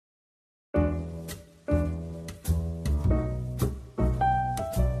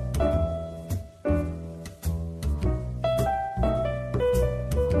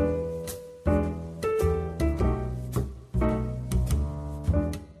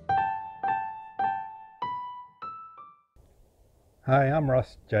Hi, I'm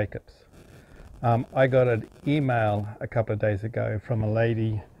Ross Jacobs. I got an email a couple of days ago from a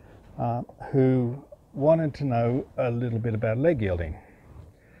lady who wanted to know a little bit about leg yielding.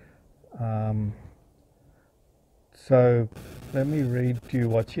 So let me read to you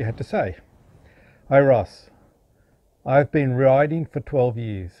what she had to say. Hi Ross, I've been riding for 12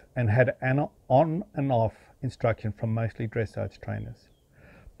 years and had an on and off instruction from mostly dressage trainers.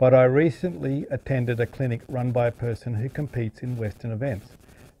 But I recently attended a clinic run by a person who competes in Western events.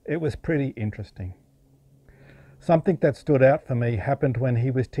 It was pretty interesting. Something that stood out for me happened when he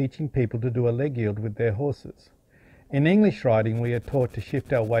was teaching people to do a leg yield with their horses. In English riding, we are taught to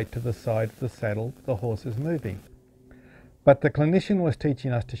shift our weight to the side of the saddle the horse is moving. But the clinician was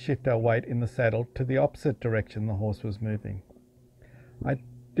teaching us to shift our weight in the saddle to the opposite direction the horse was moving. I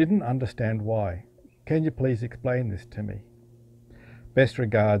didn't understand why. Can you please explain this to me? Best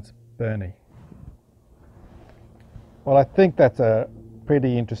regards, Bernie. Well, I think that's a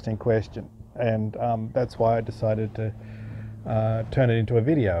pretty interesting question, and that's why I decided to turn it into a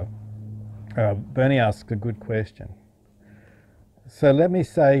video. Bernie asked a good question. So let me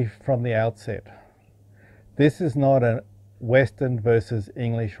say from the outset, this is not a Western versus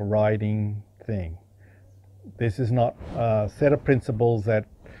English riding thing. This is not a set of principles that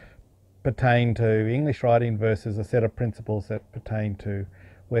pertain to English riding versus a set of principles that pertain to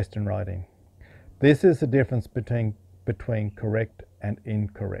Western riding. This is the difference between correct and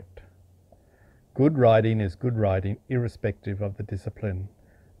incorrect. Good riding is good riding irrespective of the discipline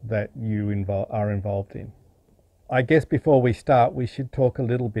that you are involved in. I guess before we start, we should talk a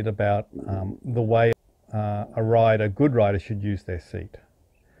little bit about the way a good rider should use their seat.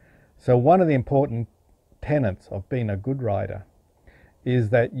 So one of the important tenets of being a good rider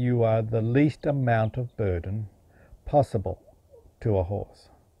is that you are the least amount of burden possible to a horse.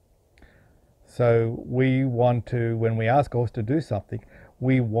 So we want to, when we ask a horse to do something,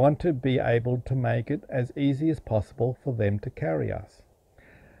 we want to be able to make it as easy as possible for them to carry us.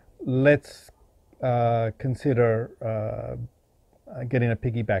 Let's consider getting a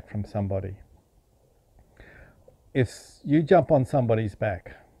piggyback from somebody. If you jump on somebody's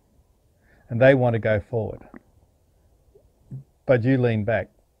back and they want to go forward, but you lean back,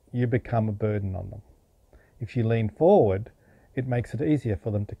 you become a burden on them. If you lean forward, it makes it easier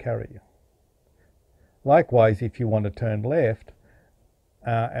for them to carry you. Likewise, if you want to turn left,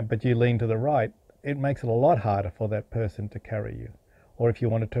 but you lean to the right, it makes it a lot harder for that person to carry you. Or if you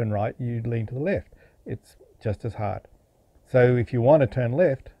want to turn right, you lean to the left. It's just as hard. So if you want to turn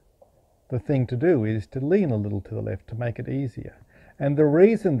left, the thing to do is to lean a little to the left to make it easier. And the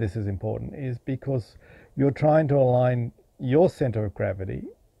reason this is important is because you're trying to align your center of gravity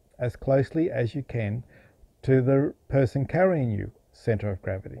as closely as you can to the person carrying you center of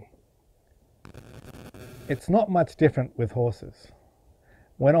gravity. It's not much different with horses.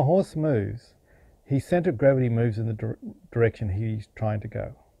 When a horse moves, his center of gravity moves in the direction he's trying to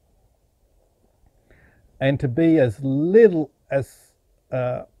go. And to be as little as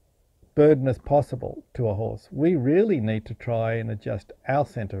burden as possible to a horse, we really need to try and adjust our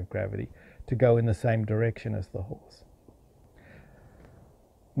center of gravity to go in the same direction as the horse.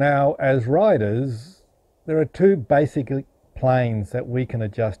 Now, as riders, there are two basic planes that we can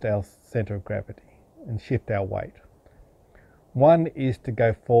adjust our center of gravity and shift our weight. One is to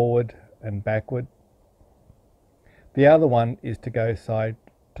go forward and backward. The other one is to go side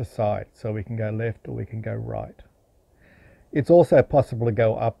to side, so we can go left or we can go right. It's also possible to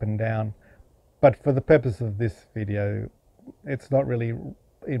go up and down, but for the purpose of this video, it's not really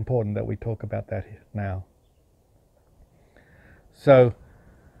important that we talk about that now. So,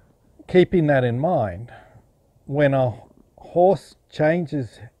 keeping that in mind, when a horse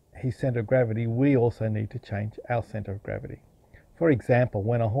changes his center of gravity, we also need to change our center of gravity. For example,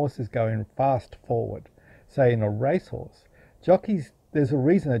 when a horse is going fast forward, say in a racehorse, there's a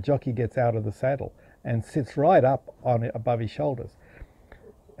reason a jockey gets out of the saddle and sits right up on it above his shoulders.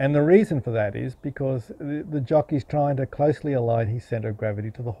 And the reason for that is because the jockey's trying to closely align his center of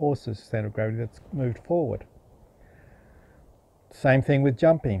gravity to the horse's center of gravity that's moved forward. Same thing with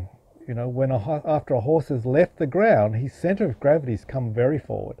jumping. You know, after a horse has left the ground, his center of gravity's come very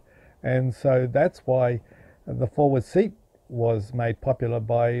forward. And so that's why the forward seat was made popular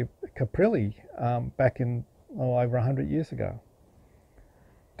by Caprilli back in over 100 years ago,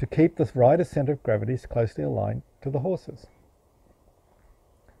 to keep the rider's center of gravity closely aligned to the horse's.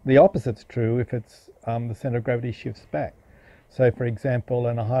 The opposite's true if it's the center of gravity shifts back. So for example,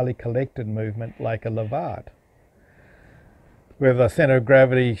 in a highly collected movement like a levade, where the center of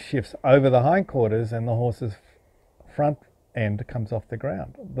gravity shifts over the hindquarters and the horse's front end comes off the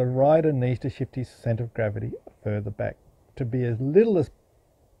ground, the rider needs to shift his center of gravity further back to be as little as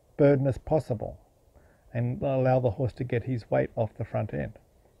burden as possible and allow the horse to get his weight off the front end.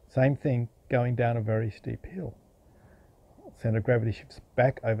 Same thing going down a very steep hill. Centre of gravity shifts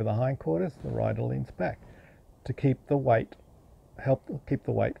back over the hindquarters, the rider leans back to keep the weight, help keep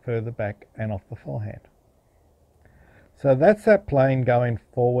the weight further back and off the forehand. So that's that plane going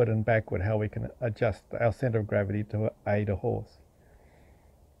forward and backward, how we can adjust our centre of gravity to aid a horse.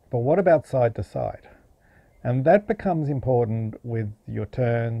 But what about side to side? And that becomes important with your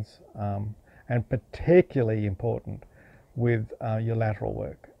turns, and particularly important with your lateral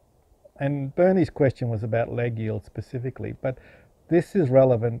work. And Bernie's question was about leg yield specifically, but this is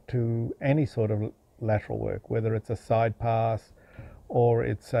relevant to any sort of lateral work, whether it's a side pass or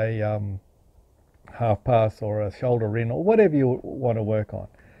it's a half pass or a shoulder in or whatever you want to work on.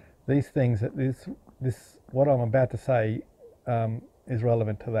 These things, this what I'm about to say is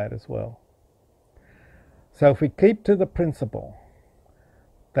relevant to that as well. So if we keep to the principle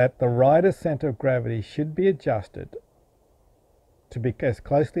that the rider's centre of gravity should be adjusted to be as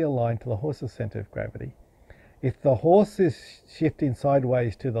closely aligned to the horse's centre of gravity, if the horse is shifting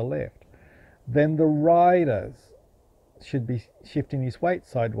sideways to the left, then the rider should be shifting his weight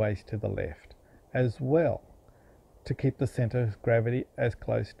sideways to the left as well to keep the centre of gravity as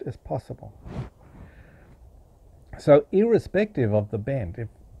close as possible. So irrespective of the bend,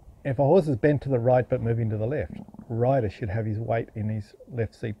 if a horse is bent to the right but moving to the left, rider should have his weight in his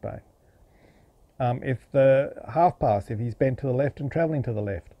left seat bone. If the half pass, if he's bent to the left and travelling to the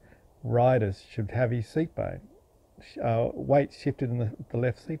left, riders should have his seat bone, weight shifted in the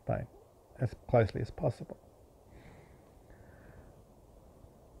left seat bone as closely as possible.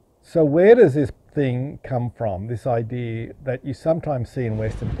 So where does this thing come from, this idea that you sometimes see in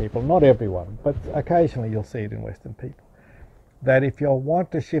Western people, not everyone, but occasionally you'll see it in Western people, that if you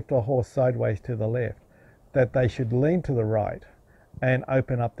want to shift a horse sideways to the left, that they should lean to the right and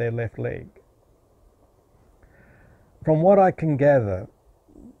open up their left leg. From what I can gather,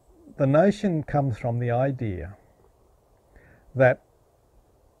 the notion comes from the idea that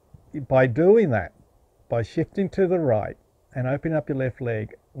by doing that, by shifting to the right and opening up your left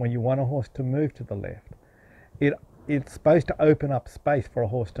leg when you want a horse to move to the left, it's supposed to open up space for a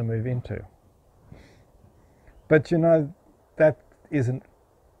horse to move into. But you know, that isn't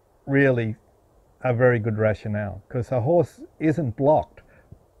really a very good rationale, because a horse isn't blocked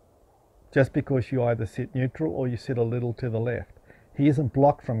just because you either sit neutral or you sit a little to the left. He isn't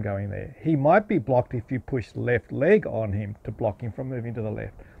blocked from going there. He might be blocked if you push the left leg on him to block him from moving to the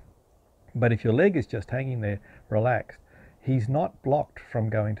left. But if your leg is just hanging there relaxed, he's not blocked from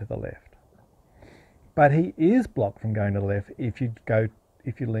going to the left. But he is blocked from going to the left if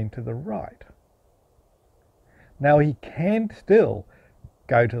you lean to the right. Now he can still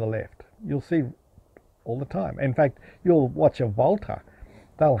go to the left. You'll see all the time. In fact, you'll watch a volta.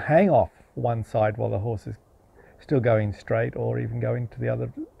 They'll hang off one side while the horse is still going straight or even going to the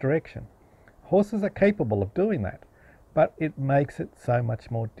other direction. Horses are capable of doing that, but it makes it so much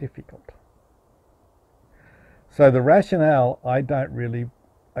more difficult. So the rationale I don't really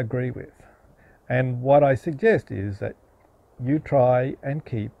agree with. And what I suggest is that you try and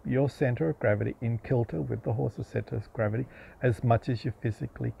keep your centre of gravity in kilter with the horse's centre of gravity as much as you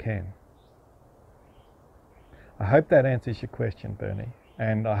physically can. I hope that answers your question, Bernie,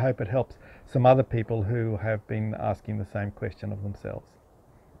 and I hope it helps some other people who have been asking the same question of themselves.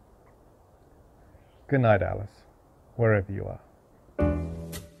 Good night, Alice, wherever you are.